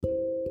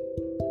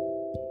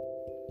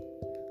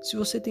Se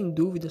você tem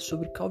dúvidas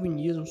sobre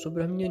calvinismo,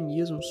 sobre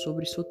arminianismo,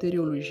 sobre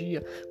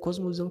soteriologia,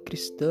 cosmovisão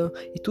cristã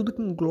e tudo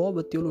que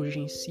engloba a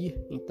teologia em si,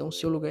 então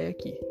seu lugar é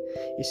aqui.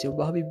 Esse é o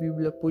BARBA e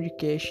BÍBLIA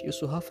podcast. Eu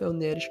sou Rafael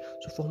Neres,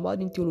 sou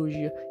formado em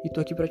teologia e tô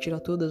aqui para tirar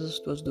todas as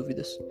tuas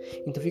dúvidas.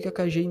 Então fica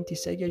com a gente e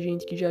segue a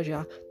gente que já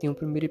tem o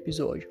primeiro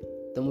episódio.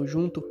 Tamo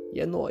junto e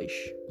é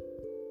nóis!